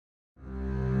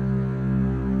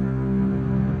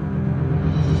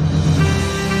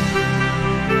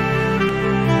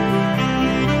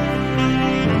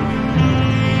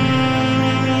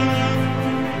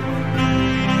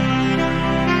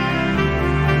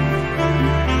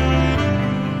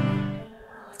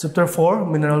Chapter 4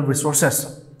 Mineral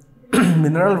Resources.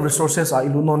 Mineral resources are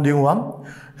ilu non ding wam.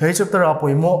 Hey chapter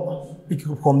apoi mo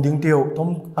ikum ding teo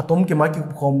atom ki ma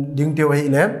ikum ding teo hey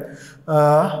le.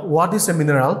 What is a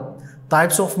mineral?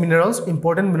 Types of minerals,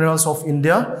 important minerals of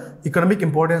India, economic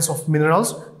importance of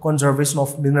minerals, conservation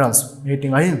of minerals.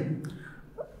 Hating ahin.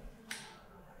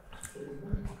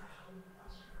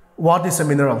 What is a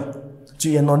mineral?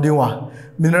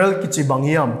 Mineral kichi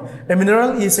bangyam. A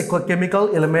mineral is a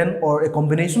chemical element or a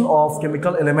combination of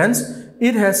chemical elements.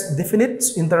 It has definite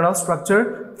internal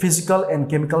structure, physical and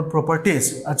chemical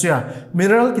properties. Achia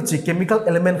mineral kichi chemical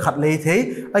element khat lei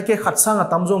the ake khat sang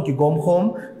atamjong ki gom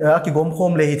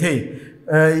khom lei the.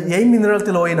 Yei mineral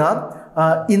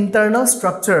teloina internal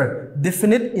structure,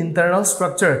 definite internal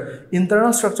structure.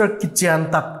 Internal structure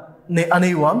kichian tak ne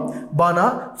aneiwam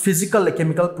bana physical and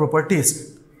chemical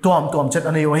properties. Tuam chet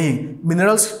anei wahi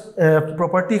minerals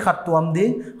property khat tuam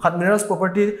ding khat minerals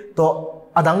property to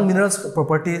adang minerals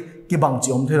property ki bang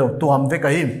chi om thelo tuam ve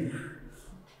kai.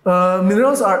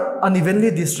 Minerals are unevenly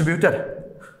distributed.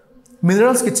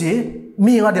 Minerals kichi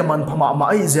mi nga de man phama ma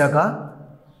ai jaga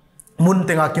mun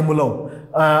tenga ki mulo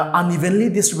unevenly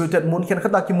distributed mun khen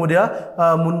khata ki mudia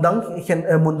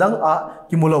mundang a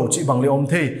ki mulo chi bang le om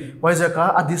the wai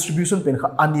jaga a distribution pen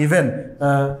uneven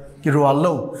ki rual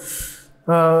lo.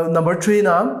 Number 3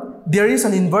 there is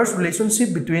an inverse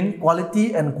relationship between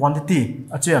quality and quantity.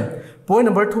 Point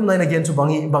number 2 again to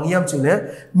bangyam chile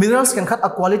minerals can cut a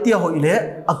quality ho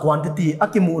ile a quantity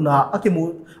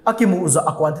akimu za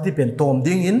a quantity pen tom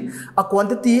ding in a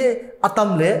quantity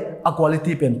atamle a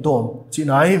quality pen tom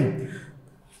chinaim.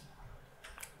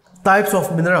 Types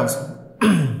of minerals.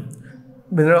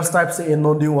 Minerals types in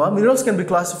non-diwa. Minerals can be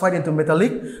classified into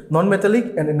metallic,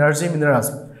 non-metallic and energy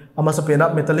minerals. Amasa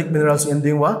pena metallic minerals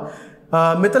ending wa.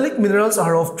 Metallic minerals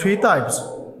are of 3 types.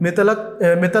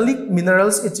 Metallic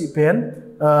minerals it's pen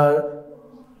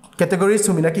categories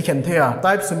sumina ki khenthea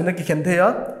types sumina ki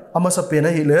khenthea amasa pena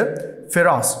hile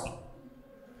ferrous.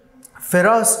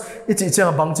 Ferrous it's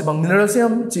bang minerals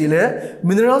yam chile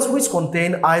minerals which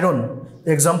contain iron.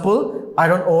 Example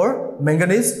iron ore,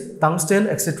 manganese, tungsten,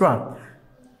 etc.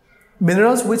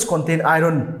 Minerals which contain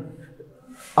iron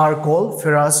are called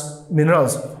ferrous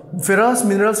minerals. Ferrous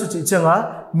minerals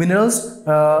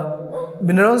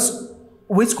minerals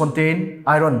which contain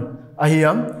iron.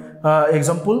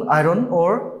 Example iron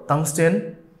ore,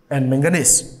 tungsten and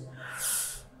manganese.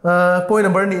 Point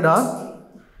number 9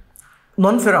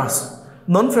 non-ferrous.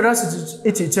 Non-ferrous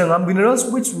is minerals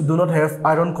which do not have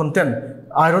iron content.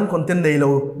 Iron content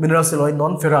low minerals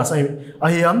non-ferrous.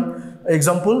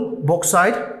 Example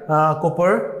bauxite,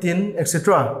 copper, tin,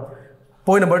 etc.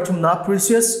 Point number 2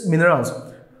 precious minerals.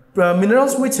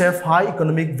 Minerals which have high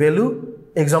economic value.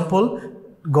 Example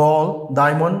gold,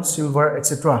 diamond, silver,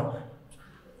 etc.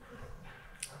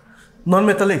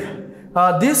 Non-metallic.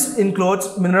 This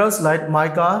includes minerals like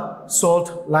mica,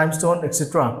 salt, limestone,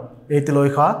 etc.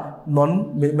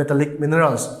 Non-metallic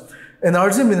minerals.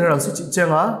 Energy minerals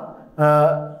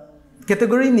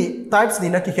category ni types ni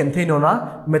na ki khen theino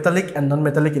na metallic and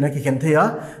non-metallic ina ki khen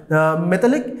thea.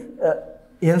 Metallic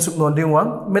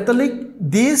metallic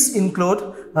these include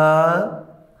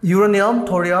uranium,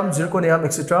 thorium, zirconium,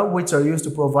 etc., which are used to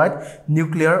provide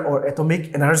nuclear or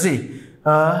atomic energy.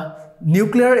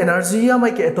 Nuclear energy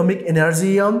atomic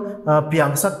energy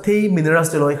piang sak thei minerals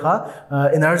teloi kha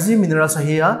energy minerals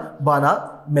ahia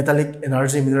bana metallic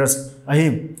energy minerals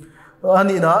ahim.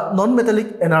 Anina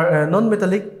non-metallic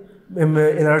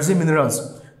energy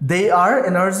minerals. They are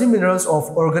energy minerals of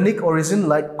organic origin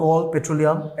like coal,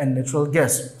 petroleum and natural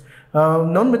gas.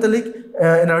 Non-metallic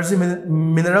energy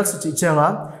minerals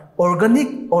organic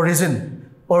origin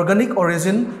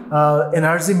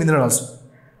energy minerals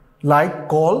like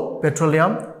coal,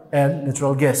 petroleum and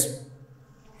natural gas.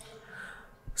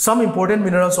 Some important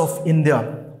minerals of India.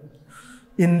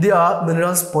 India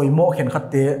minerals poimo khen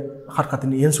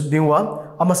khatini yen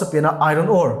subdingwa amasapena iron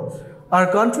ore. Our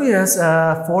country has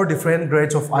 4 different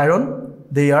grades of iron.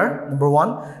 They are number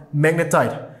 1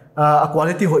 magnetite. A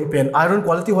quality hoipen iron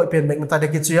quality hoipen magnetite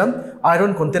kichiam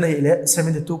iron content hile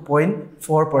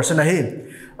 72.4%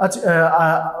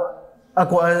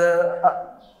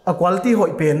 a quality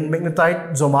hoipen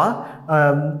magnetite zoma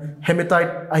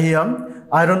hematite ahiam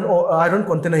iron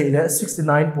content hile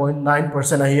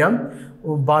 69.9% ahiam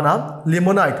bana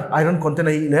limonite iron content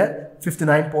hile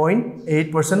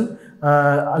 59.8%.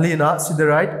 Alina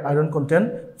siderite iron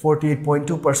content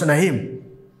 48.2% ahim.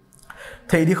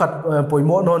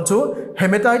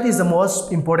 Hematite is the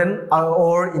most important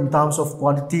ore in terms of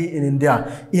quantity in India.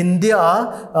 India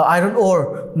iron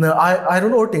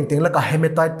ore ting like a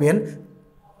hematite pen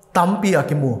tampi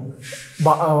akimu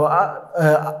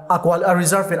akwal a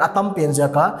reserve pen atampi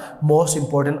jaka most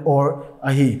important or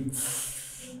ahi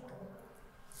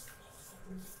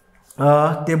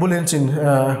table in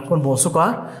kon bosuka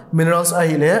minerals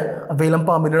ahile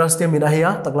availampa minerals te minahia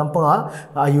taklampa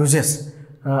uses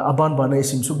aban bana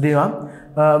isim sukdinga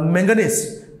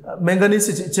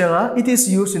manganese chenga it is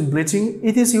used in bleaching,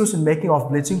 it is used in making of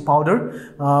bleaching powder,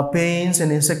 paints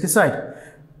and insecticide.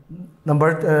 Number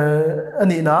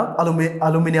anina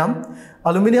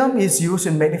aluminium is used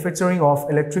in manufacturing of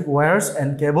electric wires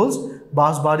and cables,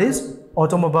 bus bodies,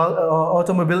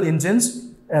 automobile engines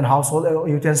and household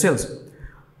utensils.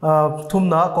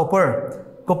 Thumna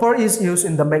copper is used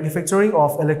in the manufacturing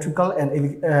of electrical and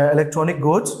electronic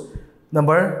goods.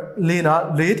 Number lead,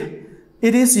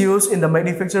 it is used in the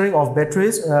manufacturing of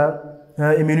batteries,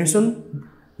 ammunition,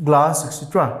 glass,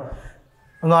 etc.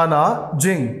 Ngana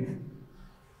zinc,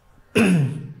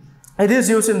 it is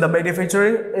used in the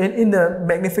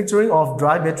manufacturing of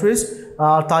dry batteries,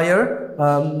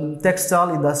 tire,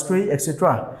 textile industry,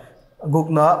 etc.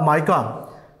 Gugna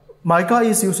mica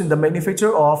is used in the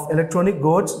manufacture of electronic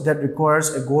goods that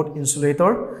requires a good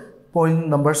insulator. Point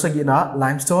number sagina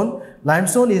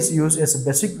limestone is used as a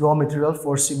basic raw material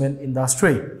for cement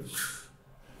industry.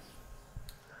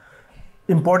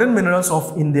 Important minerals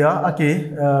of India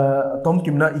tom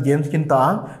kimna igen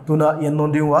kinta tuna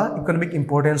yanondiwa economic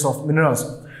importance of minerals.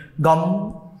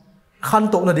 Gam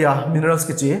khanto na dia minerals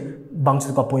kichi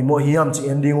bangsit ka poimo hiam chi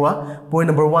endingwa. Point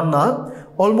number 1 na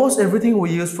almost everything we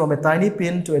use from a tiny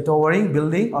pin to a towering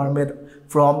building are made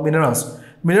from minerals.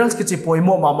 Minerals kichi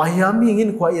poimo mamahiam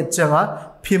ingin kwa itchanga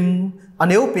phim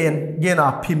aneu pen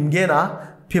gena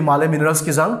phim ale minerals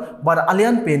kizang but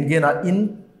alian pen gena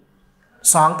in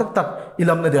sang tak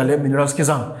ilam na diale minerals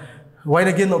kizang. Why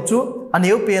again opchu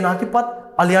aneu pen akipat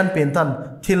alian pen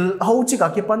tan thil hauchi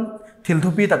akipan thil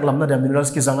thupi tak lam na dia minerals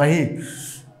kizang ahi.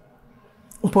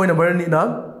 Point number 9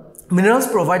 na minerals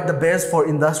provide the base for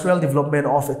industrial development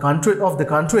of the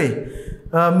country.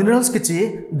 Minerals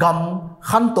kichi gam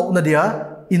khanto na dia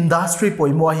industry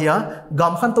poimo ahia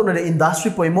gam khanto na dia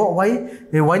industry poimo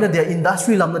why na dia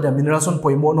industry lam na dia minerals on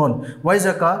poimo non why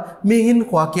jaka mingin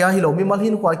khwa kya hilo mi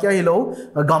malhin khwa kya hilo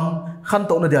gam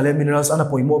khanto na dia le minerals ana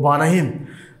poimo bana him.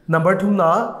 Number 2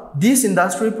 na this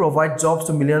industry provide jobs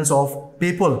to millions of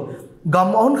people.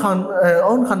 Gam on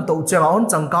khanto chenga on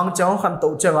changkang chang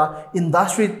khanto chenga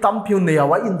industry tampyun ne ya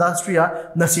why industry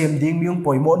na sem ding myung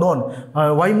poimo non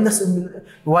why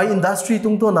industry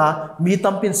tung to na mi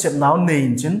tampin set now ne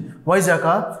inchin why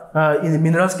jaka in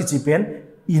minerals ki chipen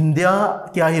India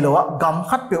kya hilowa gam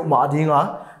khat pe ma dinga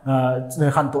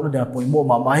khanto na da poimo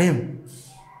ma mahim.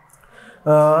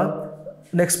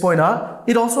 Next point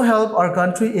it also help our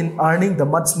country in earning the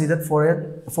much needed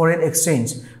foreign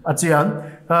exchange. Achian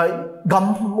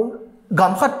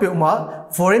gam khat pe ma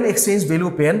foreign exchange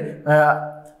value pen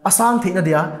asang thina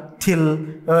dia til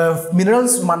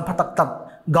minerals man phatak tak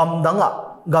gam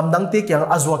dang te kyang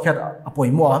azwa khat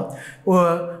apoimo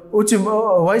uchim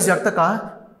wai jak taka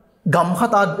gam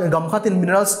khatin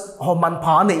minerals ho man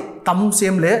pha nei tam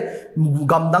sem le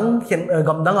gam dang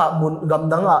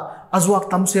azwak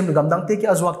tam sem le gam dang te ki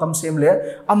azwak tam sem le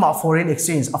ama foreign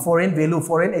exchange a foreign value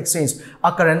foreign exchange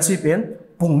a currency pen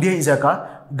pung dia jaka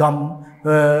gam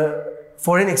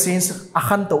foreign exchange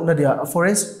akhan to na dia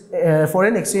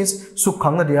foreign exchange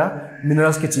sukhang na dia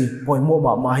minerals kichi poimo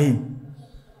ma mahi.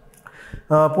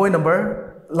 Point number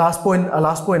last point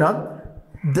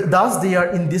thus they are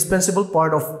indispensable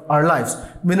part of our lives.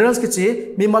 Minerals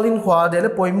kichi mi malin khwa dele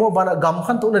poimo bana gam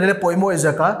khan to na dele poimo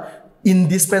jaka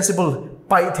indispensable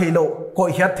pai thelo ko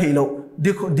hiat thelo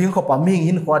ding ko pa ming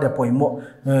hin khwa de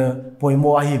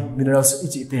poimo ahi minerals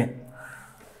ichi te.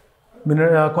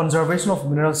 Conservation of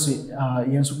minerals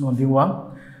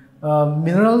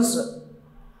minerals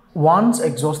once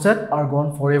exhausted are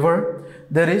gone forever.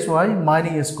 That is why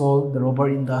mining is called the rubber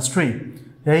industry.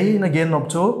 Again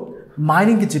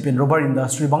mining kichi rubber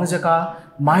industry bangjaka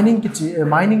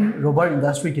mining rubber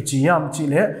industry kichi yam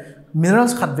chile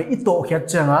minerals khatve ito khet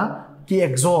changa ki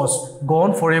exhaust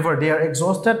gone forever, they are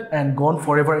exhausted and gone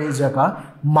forever is jaka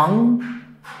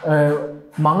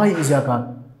mangai is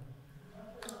jaka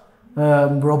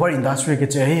rubber industry ke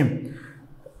chehim.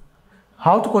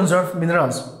 How to conserve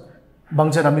minerals?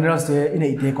 Bangchana minerals in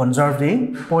ite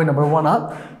conserving. Point number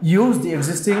 1 use the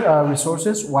existing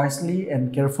resources wisely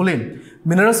and carefully.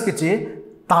 Minerals ke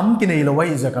tam kinai lo wai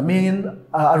jaka mean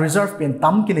a reserve pen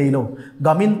tam kinai lo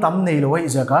gamin tam nei lo wai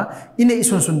jaka ine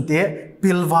isun sunte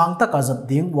pilwang ta kazat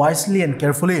ding wisely and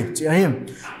carefully chehim.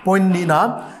 Point ni na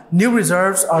new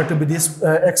reserves are to be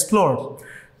explored.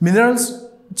 Minerals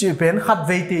chỉ pen khát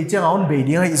về thì chẳng ông về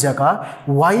đi hay gì cả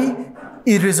why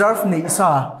i reserve này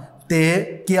sa te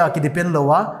kia cái depend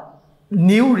lowa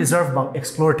new reserve bằng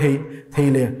explore thế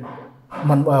le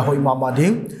man hoi ma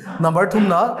ding number 2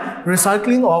 na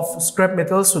recycling of scrap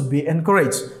metals should be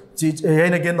encouraged chỉ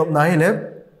ấy again op na le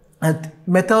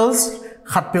metals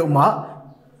khát pe ma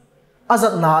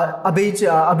azat na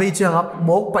abe cha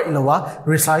mok pai lowa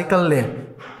recycle le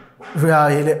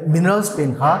minerals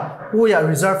pen kha uya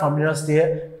reserve minerals te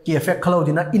ki effect khalo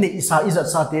dina ine isa izat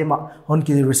sa te ma hon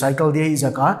ki recycle de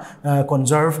izaka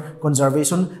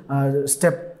conservation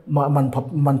step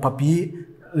man papi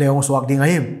leong swak ding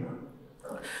ai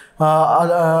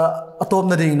atom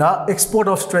na ding na export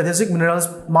of strategic minerals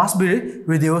must be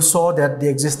reduced so that the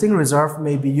existing reserve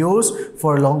may be used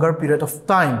for a longer period of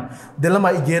time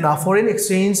delama again foreign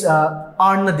exchange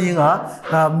earn na ding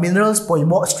minerals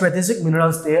poimo strategic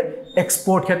minerals te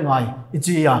export khet ngai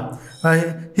ichi ya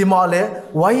himale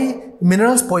why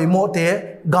minerals poimo te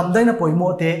gamdai na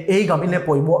poimo te e gamile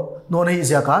poimo no nei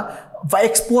jaka va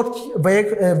export va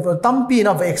tampi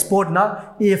na va export na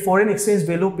e foreign exchange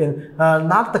value pen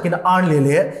nak takin earn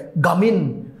le gamin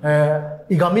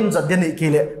igamin zadden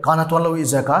kele kana tolo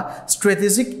jaka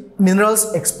strategic minerals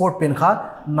export pen kha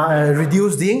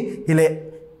reduce ding hile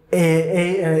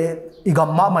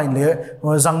igamma main le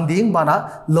jang ding bana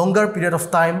longer period of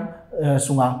time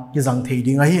sunga ki jang thei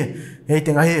ding hi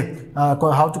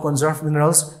how to conserve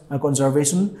minerals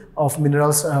conservation of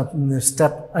minerals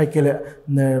step I kele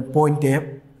point